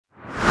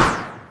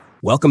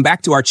Welcome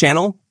back to our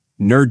channel,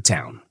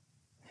 Nerdtown.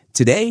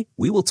 Today,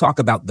 we will talk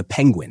about The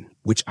Penguin,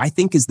 which I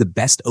think is the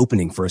best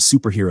opening for a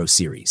superhero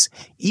series,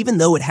 even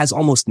though it has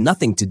almost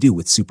nothing to do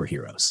with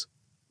superheroes.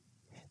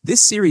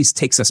 This series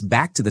takes us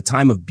back to the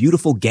time of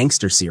beautiful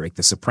gangster series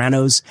The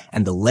Sopranos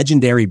and the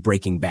legendary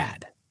Breaking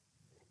Bad.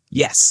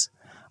 Yes,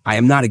 I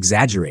am not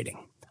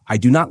exaggerating. I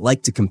do not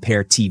like to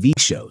compare TV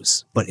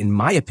shows, but in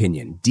my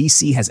opinion,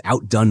 DC has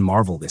outdone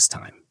Marvel this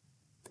time.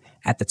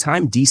 At the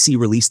time DC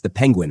released The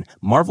Penguin,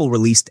 Marvel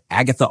released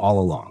Agatha All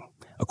Along.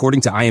 According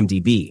to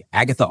IMDb,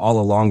 Agatha All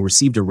Along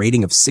received a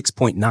rating of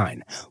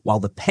 6.9, while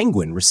The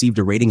Penguin received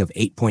a rating of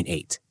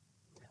 8.8.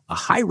 A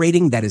high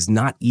rating that is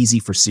not easy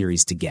for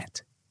series to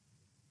get.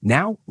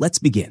 Now, let's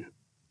begin.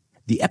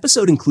 The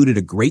episode included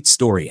a great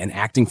story and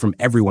acting from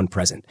everyone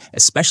present,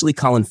 especially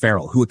Colin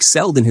Farrell, who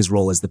excelled in his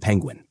role as the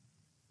Penguin.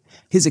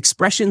 His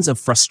expressions of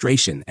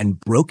frustration and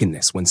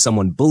brokenness when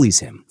someone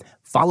bullies him,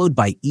 followed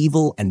by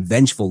evil and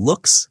vengeful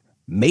looks,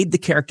 made the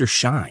character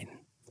shine.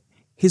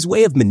 His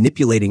way of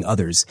manipulating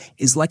others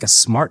is like a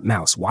smart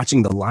mouse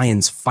watching the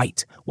lions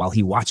fight while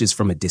he watches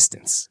from a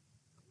distance.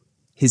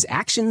 His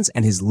actions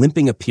and his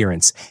limping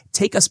appearance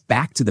take us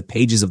back to the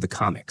pages of the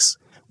comics,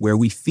 where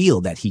we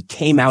feel that he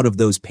came out of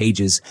those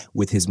pages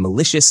with his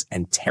malicious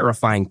and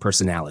terrifying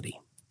personality.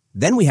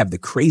 Then we have the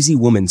crazy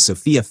woman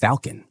Sophia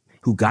Falcon,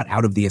 who got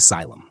out of the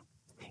asylum.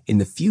 In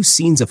the few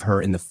scenes of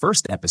her in the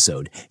first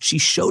episode, she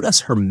showed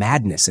us her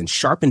madness and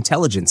sharp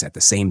intelligence at the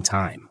same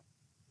time.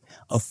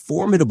 A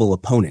formidable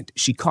opponent,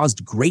 she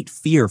caused great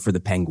fear for the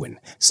Penguin,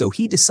 so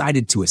he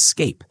decided to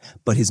escape,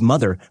 but his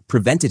mother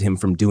prevented him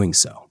from doing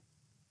so.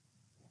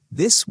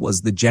 This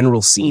was the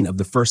general scene of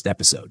the first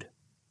episode.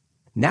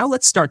 Now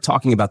let's start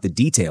talking about the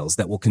details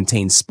that will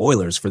contain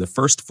spoilers for the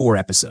first 4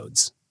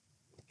 episodes.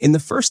 In the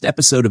first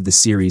episode of the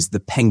series, The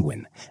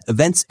Penguin,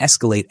 events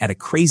escalate at a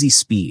crazy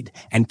speed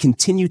and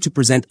continue to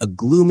present a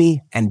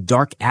gloomy and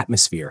dark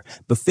atmosphere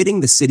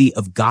befitting the city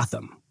of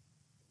Gotham.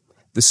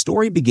 The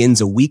story begins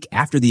a week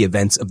after the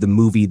events of the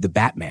movie The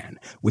Batman,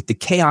 with the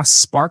chaos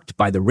sparked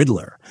by the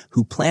Riddler,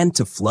 who planned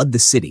to flood the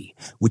city,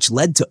 which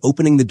led to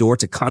opening the door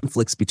to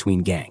conflicts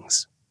between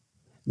gangs.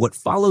 What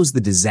follows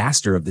the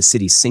disaster of the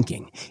city's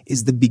sinking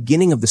is the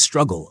beginning of the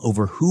struggle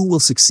over who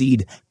will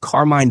succeed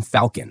Carmine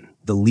Falcon,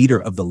 the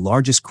leader of the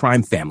largest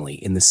crime family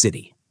in the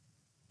city.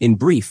 In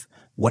brief,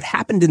 what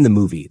happened in the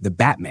movie The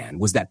Batman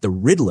was that the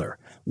Riddler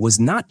was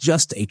not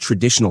just a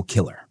traditional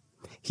killer.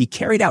 He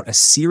carried out a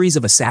series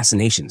of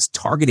assassinations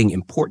targeting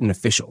important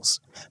officials,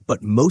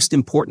 but most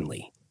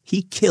importantly,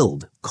 he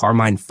killed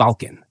Carmine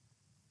Falcon,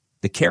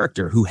 the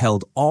character who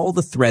held all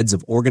the threads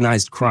of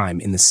organized crime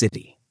in the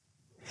city.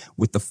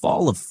 With the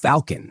fall of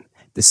Falcon,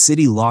 the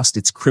city lost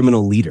its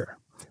criminal leader,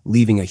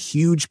 leaving a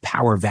huge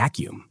power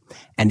vacuum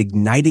and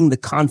igniting the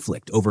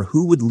conflict over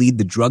who would lead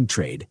the drug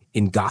trade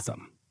in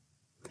Gotham.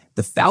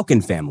 The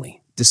Falcon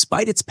family,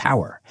 despite its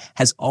power,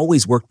 has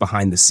always worked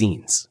behind the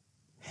scenes.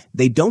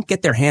 They don't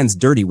get their hands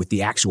dirty with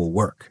the actual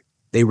work.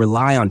 They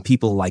rely on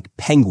people like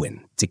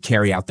Penguin to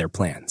carry out their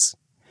plans.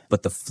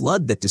 But the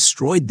flood that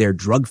destroyed their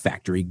drug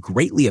factory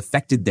greatly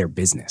affected their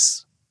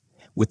business.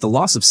 With the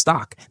loss of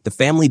stock, the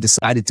family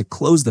decided to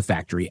close the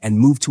factory and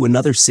move to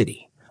another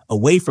city,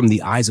 away from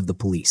the eyes of the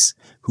police,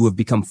 who have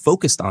become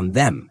focused on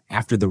them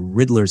after the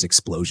Riddler's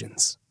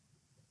explosions.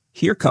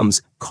 Here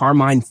comes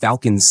Carmine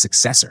Falcon's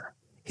successor,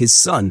 his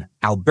son,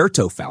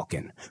 Alberto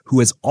Falcon, who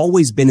has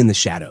always been in the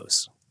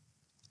shadows.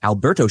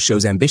 Alberto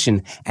shows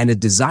ambition and a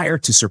desire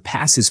to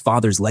surpass his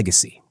father's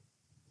legacy.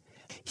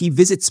 He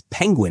visits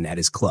Penguin at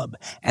his club,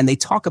 and they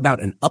talk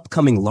about an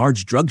upcoming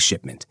large drug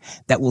shipment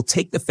that will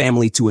take the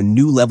family to a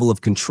new level of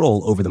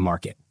control over the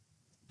market.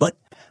 But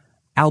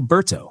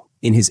Alberto,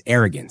 in his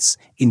arrogance,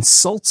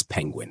 insults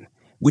Penguin,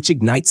 which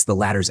ignites the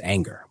latter's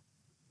anger.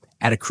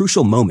 At a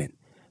crucial moment,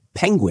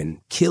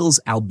 Penguin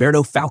kills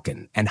Alberto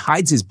Falcon and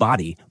hides his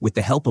body with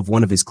the help of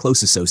one of his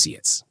close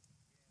associates.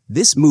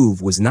 This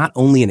move was not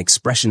only an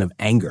expression of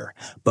anger,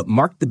 but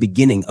marked the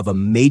beginning of a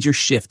major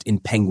shift in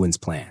Penguin's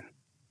plan.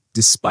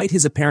 Despite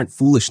his apparent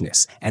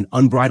foolishness and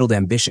unbridled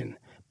ambition,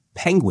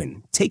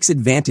 Penguin takes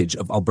advantage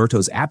of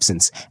Alberto's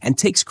absence and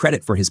takes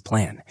credit for his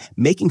plan,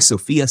 making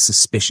Sophia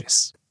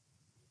suspicious.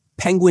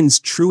 Penguin's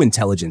true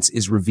intelligence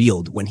is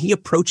revealed when he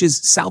approaches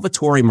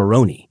Salvatore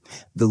Maroni,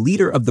 the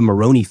leader of the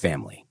Maroni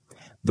family,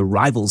 the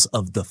rivals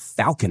of the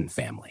Falcon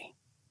family.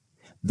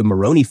 The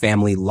Maroni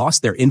family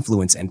lost their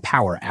influence and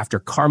power after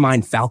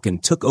Carmine Falcon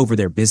took over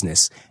their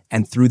business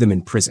and threw them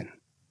in prison.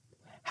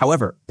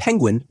 However,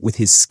 Penguin, with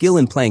his skill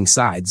in playing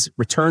sides,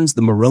 returns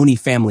the Maroni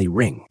family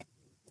ring,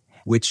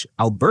 which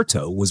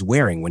Alberto was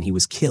wearing when he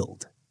was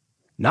killed.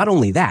 Not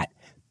only that,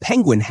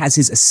 Penguin has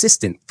his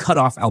assistant cut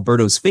off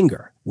Alberto's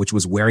finger, which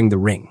was wearing the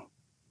ring.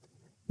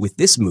 With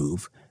this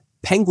move,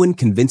 Penguin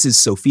convinces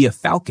Sophia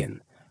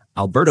Falcon,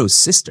 Alberto's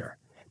sister,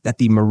 that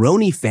the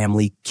Maroni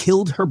family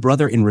killed her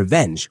brother in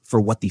revenge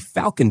for what the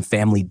Falcon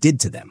family did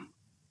to them.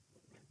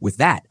 With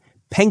that,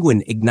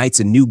 Penguin ignites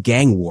a new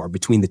gang war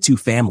between the two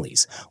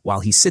families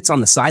while he sits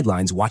on the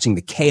sidelines watching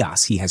the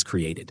chaos he has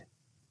created.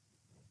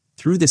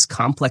 Through this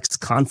complex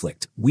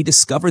conflict, we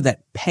discover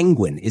that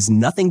Penguin is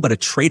nothing but a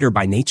traitor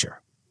by nature.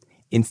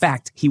 In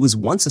fact, he was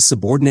once a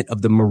subordinate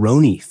of the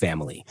Maroney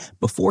family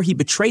before he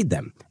betrayed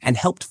them and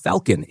helped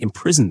Falcon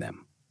imprison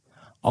them.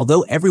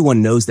 Although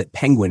everyone knows that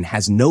Penguin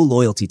has no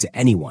loyalty to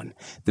anyone,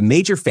 the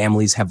major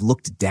families have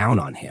looked down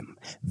on him,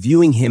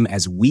 viewing him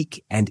as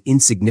weak and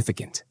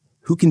insignificant,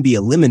 who can be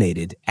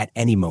eliminated at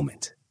any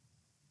moment.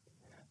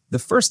 The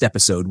first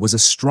episode was a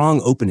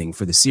strong opening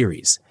for the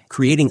series,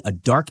 creating a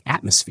dark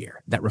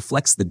atmosphere that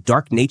reflects the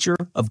dark nature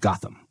of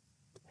Gotham.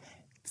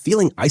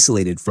 Feeling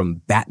isolated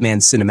from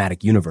Batman's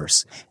cinematic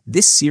universe,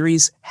 this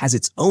series has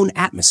its own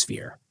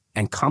atmosphere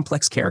and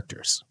complex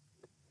characters.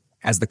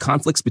 As the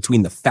conflicts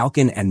between the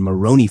Falcon and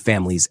Maroney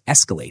families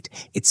escalate,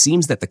 it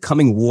seems that the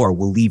coming war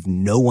will leave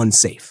no one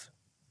safe.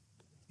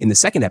 In the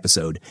second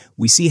episode,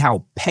 we see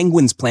how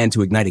Penguin's plan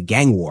to ignite a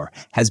gang war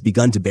has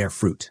begun to bear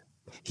fruit.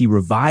 He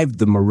revived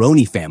the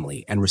Maroney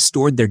family and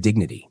restored their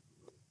dignity,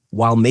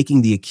 while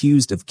making the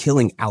accused of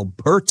killing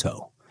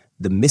Alberto,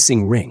 the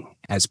missing ring,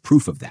 as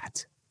proof of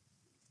that.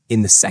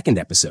 In the second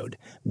episode,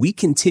 we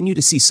continue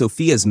to see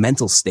Sophia's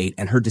mental state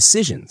and her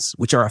decisions,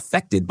 which are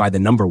affected by the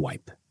number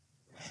wipe.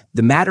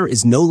 The matter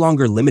is no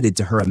longer limited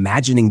to her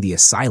imagining the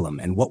asylum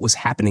and what was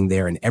happening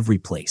there in every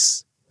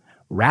place.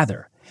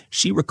 Rather,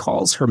 she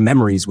recalls her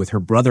memories with her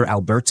brother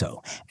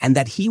Alberto and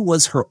that he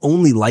was her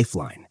only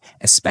lifeline,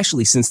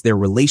 especially since their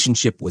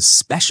relationship was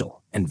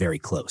special and very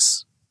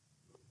close.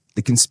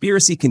 The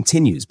conspiracy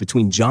continues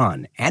between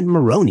John and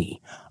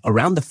Maroney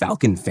around the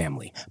Falcon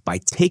family by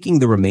taking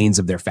the remains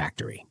of their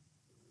factory.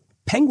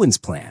 Penguin's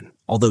plan,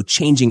 although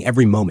changing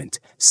every moment,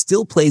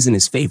 still plays in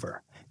his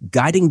favor,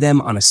 guiding them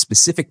on a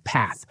specific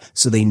path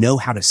so they know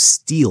how to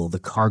steal the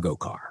cargo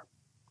car.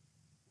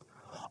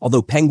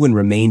 Although Penguin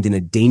remained in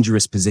a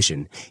dangerous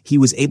position, he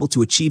was able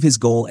to achieve his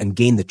goal and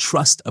gain the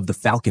trust of the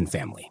Falcon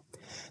family,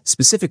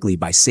 specifically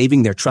by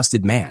saving their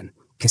trusted man,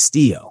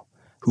 Castillo,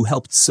 who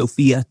helped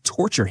Sophia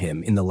torture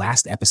him in the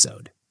last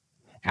episode.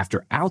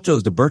 After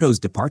Alberto's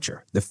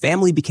departure, the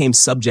family became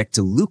subject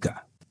to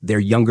Luca, their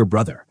younger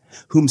brother,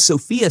 whom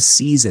Sophia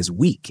sees as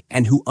weak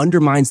and who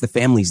undermines the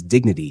family's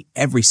dignity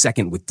every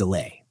second with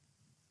delay.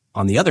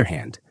 On the other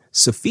hand,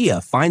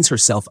 Sophia finds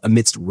herself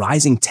amidst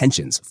rising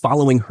tensions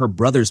following her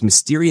brother's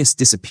mysterious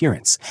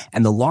disappearance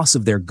and the loss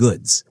of their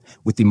goods,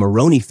 with the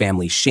Maroney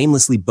family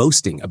shamelessly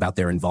boasting about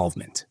their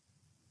involvement.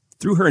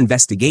 Through her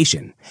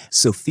investigation,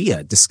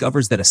 Sophia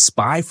discovers that a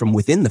spy from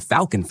within the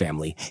Falcon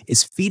family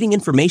is feeding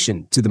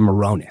information to the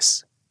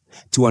Maronis.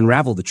 To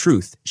unravel the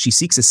truth, she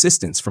seeks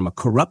assistance from a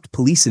corrupt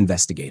police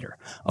investigator,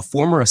 a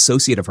former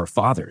associate of her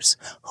father's,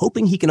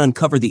 hoping he can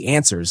uncover the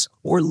answers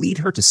or lead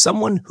her to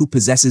someone who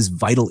possesses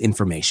vital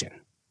information.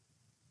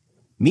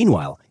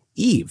 Meanwhile,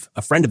 Eve,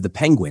 a friend of the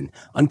Penguin,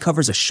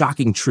 uncovers a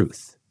shocking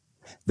truth.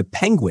 The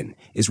Penguin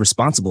is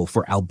responsible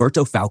for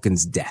Alberto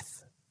Falcon's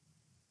death.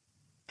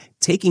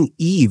 Taking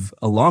Eve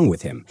along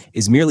with him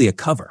is merely a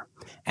cover,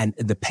 and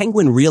the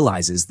Penguin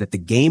realizes that the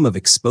game of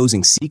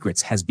exposing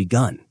secrets has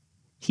begun.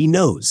 He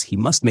knows he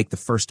must make the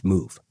first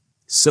move.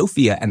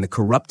 Sophia and the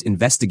corrupt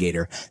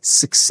investigator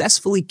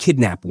successfully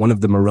kidnap one of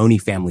the Maroney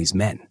family's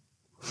men.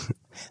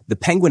 The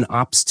Penguin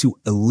opts to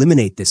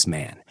eliminate this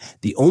man,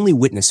 the only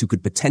witness who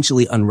could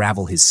potentially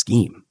unravel his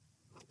scheme.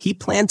 He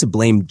planned to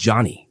blame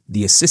Johnny,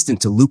 the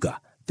assistant to Luca,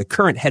 the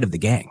current head of the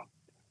gang.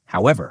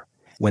 However,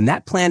 when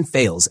that plan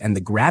fails and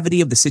the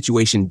gravity of the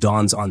situation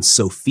dawns on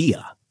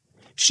Sophia,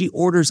 she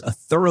orders a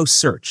thorough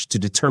search to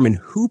determine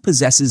who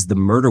possesses the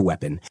murder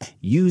weapon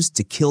used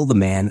to kill the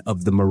man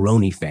of the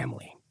Maroney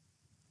family.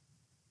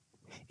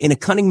 In a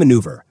cunning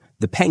maneuver,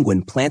 the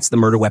Penguin plants the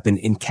murder weapon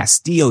in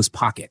Castillo's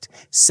pocket,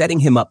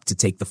 setting him up to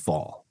take the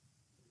fall.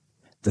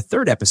 The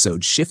third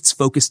episode shifts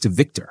focus to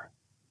Victor.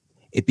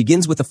 It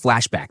begins with a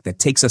flashback that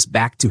takes us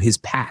back to his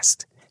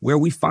past, where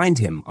we find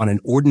him on an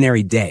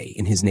ordinary day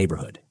in his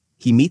neighborhood.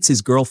 He meets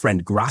his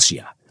girlfriend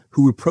Gracia,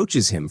 who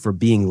reproaches him for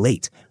being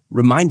late,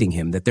 reminding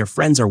him that their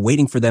friends are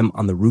waiting for them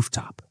on the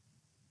rooftop.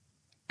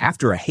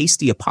 After a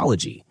hasty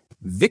apology,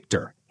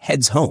 Victor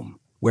heads home,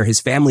 where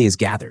his family is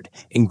gathered,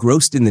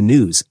 engrossed in the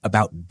news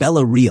about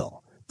Bella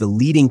Real, the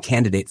leading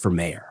candidate for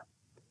mayor.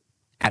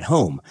 At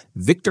home,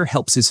 Victor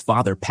helps his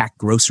father pack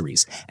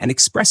groceries and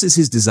expresses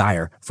his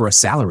desire for a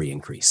salary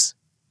increase.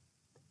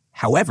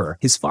 However,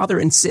 his father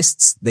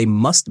insists they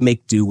must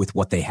make do with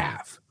what they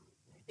have.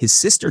 His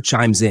sister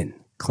chimes in,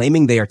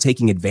 claiming they are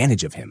taking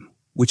advantage of him,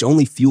 which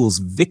only fuels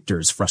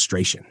Victor's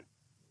frustration.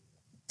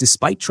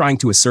 Despite trying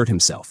to assert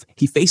himself,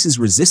 he faces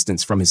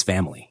resistance from his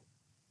family.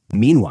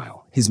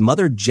 Meanwhile, his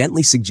mother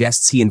gently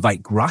suggests he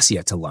invite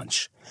Gracia to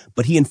lunch,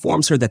 but he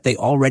informs her that they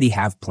already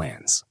have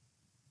plans.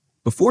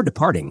 Before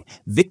departing,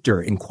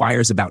 Victor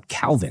inquires about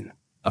Calvin,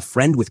 a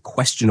friend with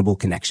questionable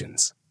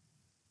connections.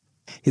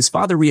 His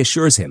father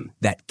reassures him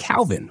that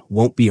Calvin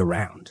won't be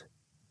around.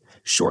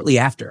 Shortly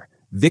after,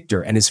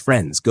 Victor and his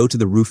friends go to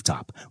the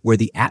rooftop, where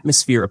the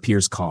atmosphere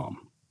appears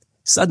calm.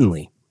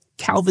 Suddenly,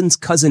 Calvin's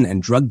cousin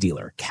and drug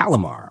dealer,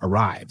 Calamar,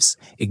 arrives,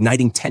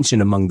 igniting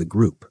tension among the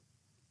group.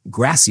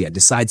 Gracia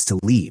decides to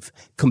leave,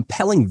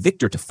 compelling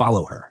Victor to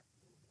follow her.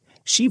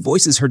 She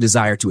voices her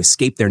desire to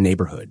escape their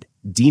neighborhood,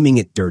 deeming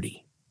it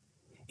dirty.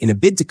 In a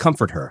bid to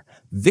comfort her,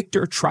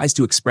 Victor tries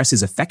to express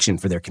his affection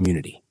for their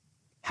community.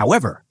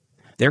 However,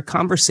 their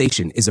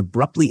conversation is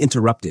abruptly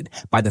interrupted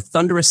by the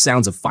thunderous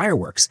sounds of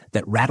fireworks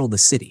that rattle the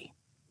city.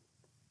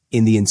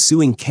 In the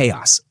ensuing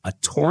chaos, a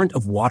torrent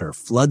of water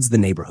floods the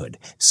neighborhood,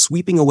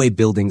 sweeping away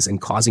buildings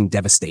and causing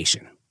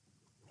devastation.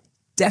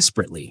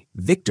 Desperately,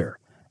 Victor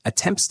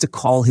attempts to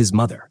call his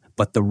mother,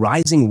 but the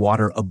rising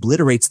water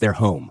obliterates their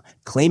home,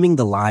 claiming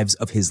the lives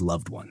of his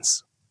loved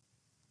ones.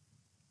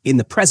 In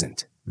the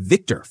present,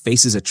 Victor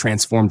faces a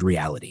transformed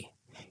reality.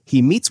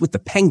 He meets with the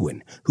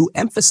Penguin, who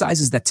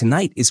emphasizes that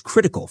tonight is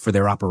critical for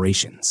their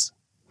operations.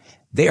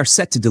 They are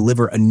set to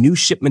deliver a new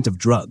shipment of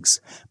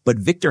drugs, but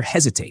Victor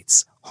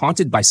hesitates,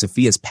 haunted by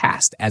Sophia's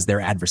past as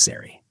their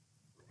adversary.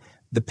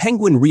 The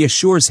Penguin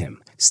reassures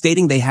him,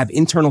 stating they have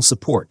internal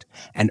support,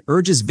 and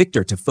urges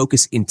Victor to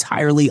focus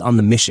entirely on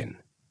the mission,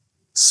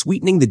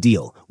 sweetening the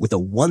deal with a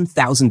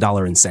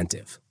 $1,000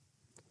 incentive.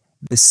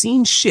 The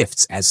scene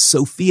shifts as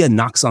Sophia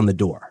knocks on the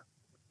door.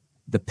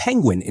 The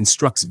Penguin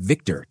instructs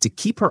Victor to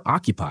keep her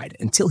occupied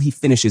until he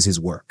finishes his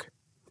work.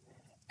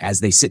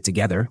 As they sit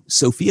together,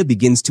 Sophia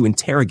begins to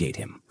interrogate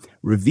him,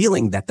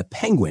 revealing that the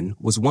Penguin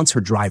was once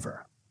her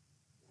driver.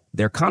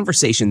 Their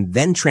conversation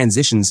then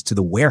transitions to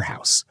the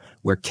warehouse,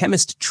 where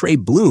chemist Trey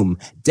Bloom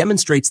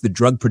demonstrates the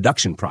drug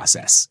production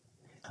process,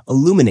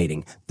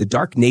 illuminating the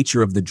dark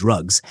nature of the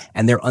drugs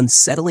and their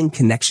unsettling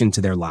connection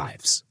to their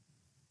lives.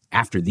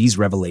 After these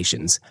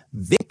revelations,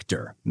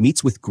 Victor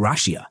meets with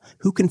Gracia,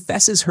 who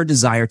confesses her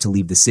desire to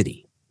leave the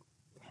city.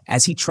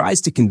 As he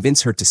tries to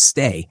convince her to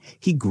stay,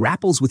 he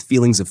grapples with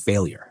feelings of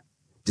failure.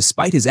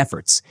 Despite his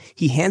efforts,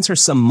 he hands her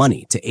some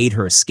money to aid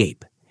her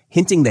escape,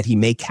 hinting that he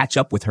may catch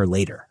up with her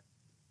later.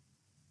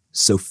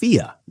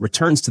 Sophia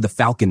returns to the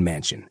Falcon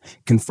Mansion,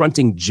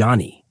 confronting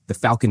Johnny, the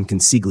Falcon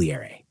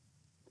consigliere.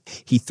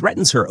 He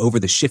threatens her over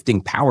the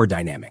shifting power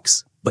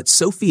dynamics, but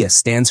Sophia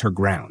stands her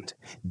ground,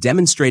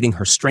 demonstrating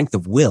her strength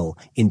of will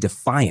in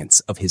defiance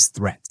of his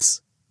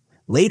threats.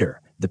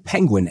 Later, the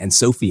Penguin and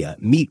Sophia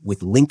meet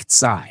with Link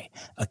Tsai,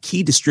 a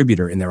key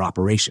distributor in their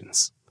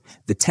operations.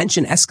 The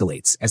tension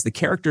escalates as the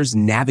characters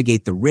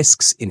navigate the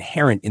risks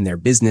inherent in their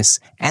business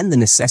and the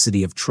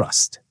necessity of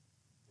trust.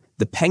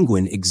 The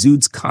Penguin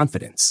exudes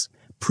confidence,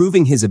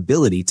 proving his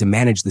ability to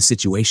manage the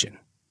situation.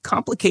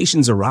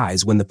 Complications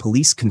arise when the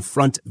police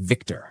confront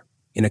Victor.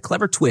 In a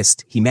clever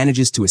twist, he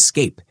manages to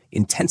escape,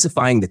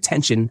 intensifying the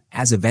tension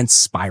as events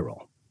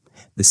spiral.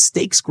 The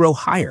stakes grow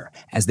higher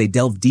as they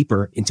delve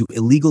deeper into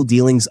illegal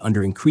dealings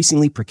under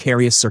increasingly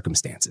precarious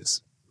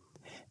circumstances.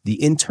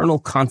 The internal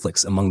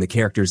conflicts among the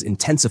characters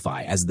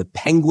intensify as the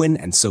Penguin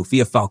and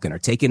Sophia Falcon are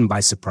taken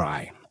by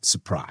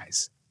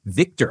surprise.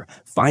 Victor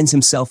finds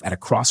himself at a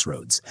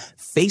crossroads,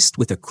 faced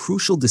with a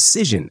crucial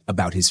decision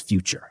about his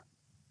future.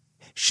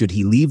 Should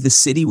he leave the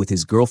city with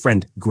his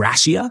girlfriend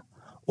Gracia,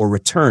 or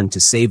return to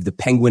save the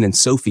Penguin and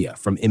Sophia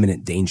from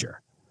imminent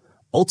danger?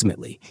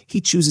 Ultimately,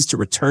 he chooses to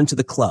return to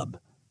the club,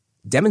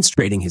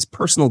 demonstrating his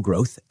personal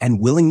growth and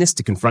willingness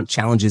to confront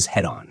challenges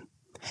head-on.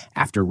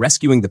 After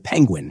rescuing the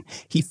Penguin,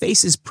 he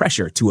faces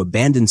pressure to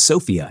abandon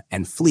Sophia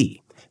and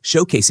flee,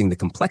 showcasing the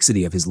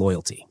complexity of his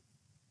loyalty.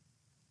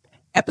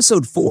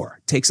 Episode 4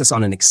 takes us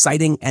on an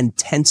exciting and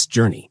tense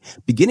journey,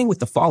 beginning with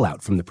the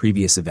fallout from the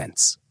previous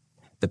events.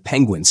 The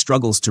Penguin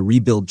struggles to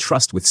rebuild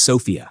trust with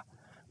Sophia,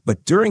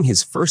 but during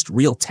his first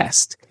real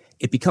test,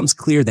 it becomes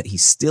clear that he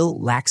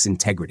still lacks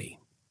integrity.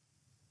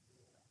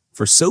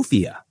 For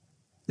Sophia,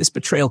 this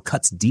betrayal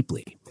cuts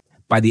deeply.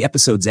 By the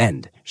episode's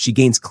end, she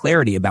gains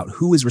clarity about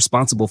who is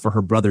responsible for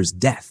her brother's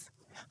death,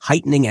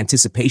 heightening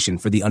anticipation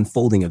for the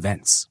unfolding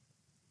events.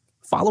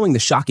 Following the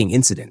shocking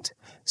incident,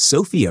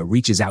 Sophia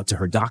reaches out to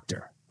her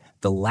doctor,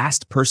 the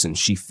last person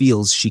she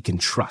feels she can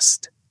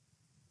trust.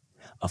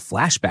 A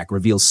flashback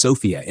reveals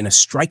Sophia in a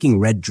striking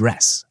red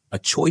dress, a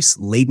choice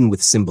laden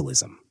with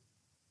symbolism.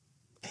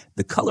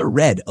 The color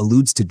red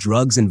alludes to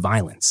drugs and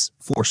violence,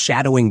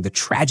 foreshadowing the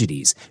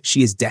tragedies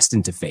she is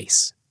destined to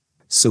face.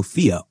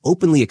 Sophia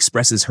openly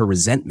expresses her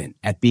resentment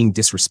at being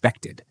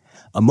disrespected,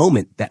 a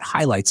moment that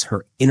highlights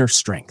her inner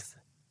strength.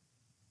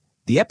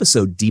 The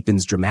episode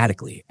deepens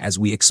dramatically as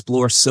we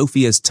explore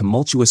Sophia's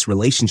tumultuous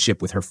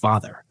relationship with her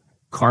father,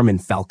 Carmen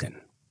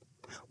Falcon.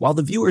 While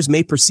the viewers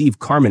may perceive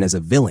Carmen as a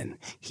villain,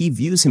 he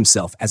views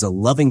himself as a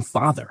loving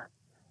father,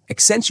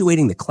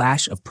 accentuating the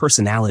clash of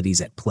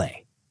personalities at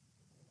play.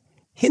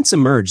 Hints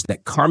emerge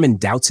that Carmen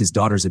doubts his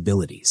daughter's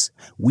abilities,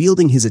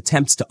 wielding his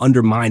attempts to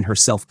undermine her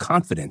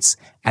self-confidence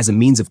as a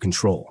means of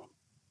control.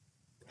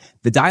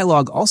 The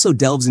dialogue also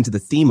delves into the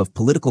theme of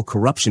political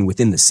corruption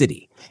within the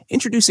city,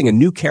 introducing a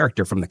new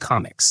character from the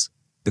comics,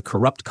 the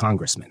corrupt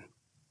congressman.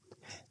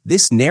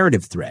 This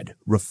narrative thread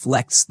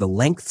reflects the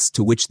lengths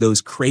to which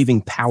those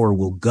craving power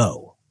will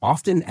go,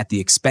 often at the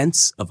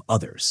expense of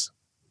others.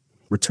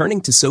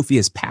 Returning to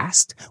Sophia's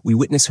past, we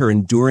witness her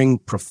enduring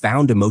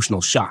profound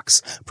emotional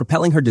shocks,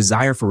 propelling her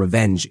desire for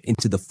revenge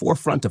into the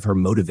forefront of her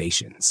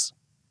motivations.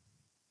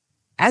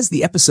 As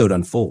the episode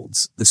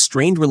unfolds, the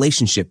strained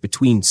relationship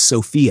between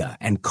Sophia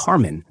and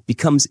Carmen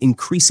becomes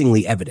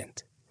increasingly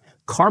evident.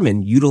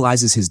 Carmen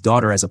utilizes his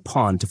daughter as a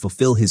pawn to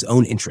fulfill his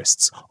own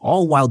interests,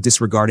 all while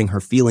disregarding her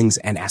feelings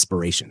and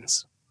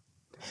aspirations.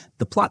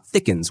 The plot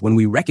thickens when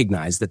we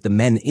recognize that the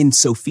men in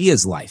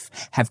Sophia's life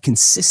have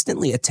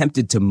consistently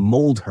attempted to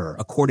mold her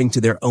according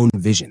to their own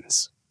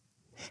visions.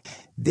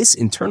 This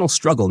internal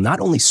struggle not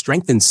only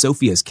strengthens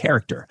Sophia's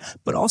character,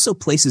 but also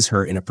places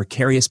her in a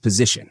precarious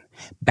position,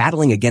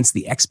 battling against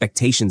the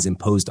expectations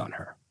imposed on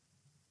her.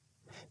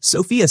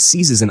 Sophia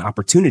seizes an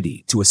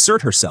opportunity to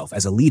assert herself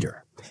as a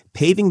leader,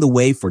 paving the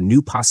way for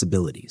new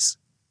possibilities.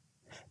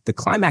 The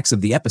climax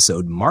of the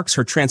episode marks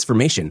her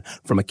transformation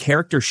from a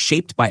character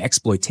shaped by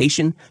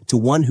exploitation to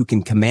one who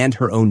can command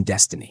her own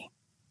destiny.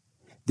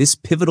 This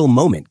pivotal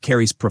moment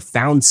carries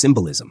profound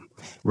symbolism,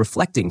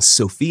 reflecting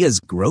Sophia's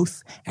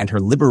growth and her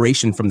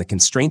liberation from the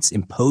constraints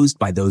imposed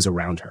by those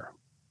around her.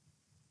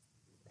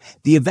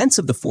 The events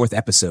of the fourth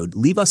episode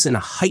leave us in a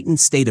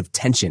heightened state of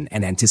tension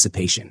and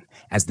anticipation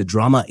as the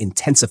drama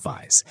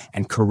intensifies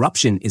and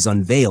corruption is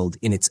unveiled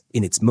in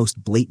its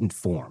most blatant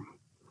form.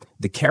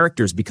 The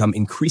characters become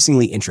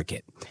increasingly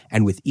intricate,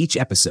 and with each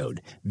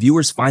episode,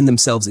 viewers find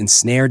themselves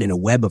ensnared in a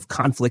web of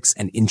conflicts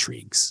and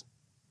intrigues.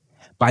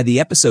 By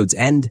the episode's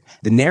end,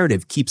 the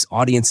narrative keeps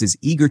audiences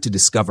eager to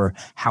discover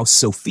how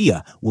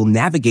Sophia will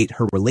navigate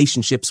her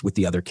relationships with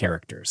the other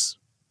characters.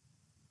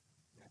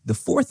 The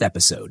fourth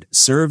episode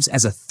serves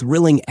as a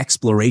thrilling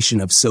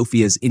exploration of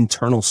Sophia's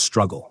internal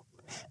struggle,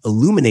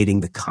 illuminating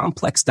the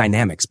complex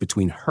dynamics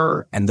between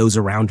her and those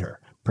around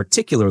her,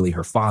 particularly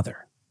her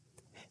father.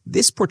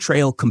 This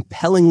portrayal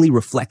compellingly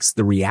reflects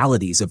the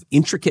realities of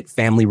intricate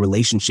family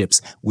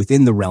relationships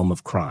within the realm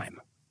of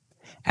crime.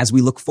 As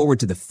we look forward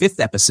to the fifth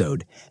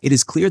episode, it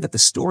is clear that the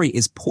story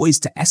is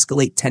poised to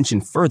escalate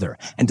tension further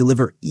and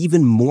deliver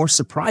even more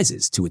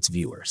surprises to its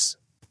viewers.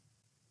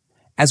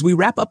 As we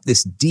wrap up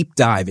this deep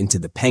dive into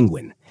The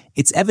Penguin,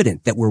 it's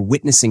evident that we're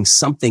witnessing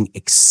something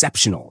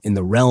exceptional in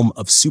the realm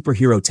of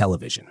superhero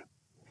television.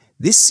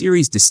 This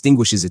series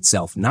distinguishes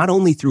itself not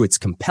only through its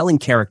compelling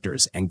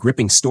characters and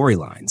gripping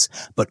storylines,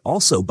 but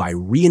also by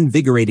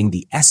reinvigorating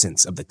the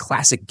essence of the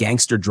classic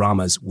gangster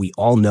dramas we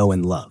all know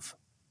and love.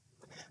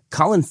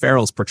 Colin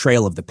Farrell's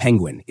portrayal of the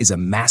Penguin is a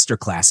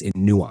masterclass in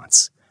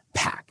nuance,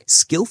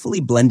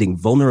 skillfully blending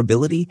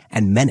vulnerability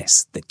and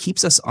menace that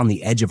keeps us on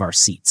the edge of our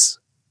seats.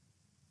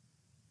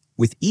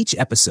 With each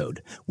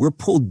episode, we're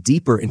pulled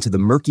deeper into the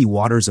murky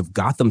waters of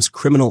Gotham's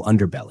criminal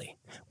underbelly,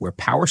 where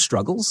power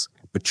struggles,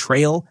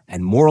 betrayal,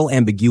 and moral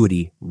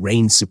ambiguity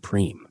reign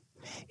supreme.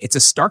 It's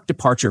a stark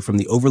departure from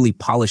the overly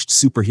polished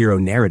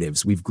superhero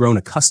narratives we've grown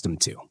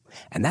accustomed to,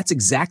 and that's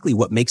exactly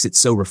what makes it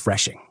so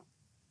refreshing.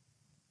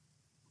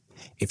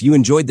 If you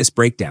enjoyed this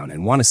breakdown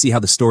and want to see how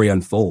the story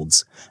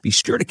unfolds, be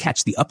sure to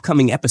catch the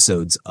upcoming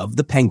episodes of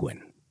The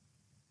Penguin.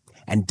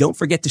 And don't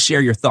forget to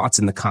share your thoughts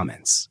in the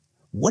comments.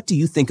 What do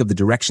you think of the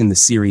direction the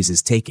series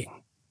is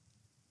taking?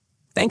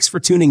 Thanks for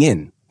tuning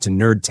in to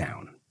Nerd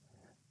Town.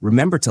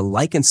 Remember to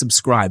like and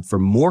subscribe for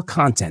more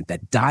content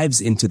that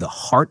dives into the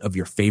heart of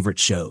your favorite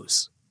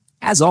shows.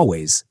 As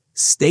always,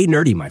 stay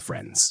nerdy, my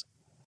friends.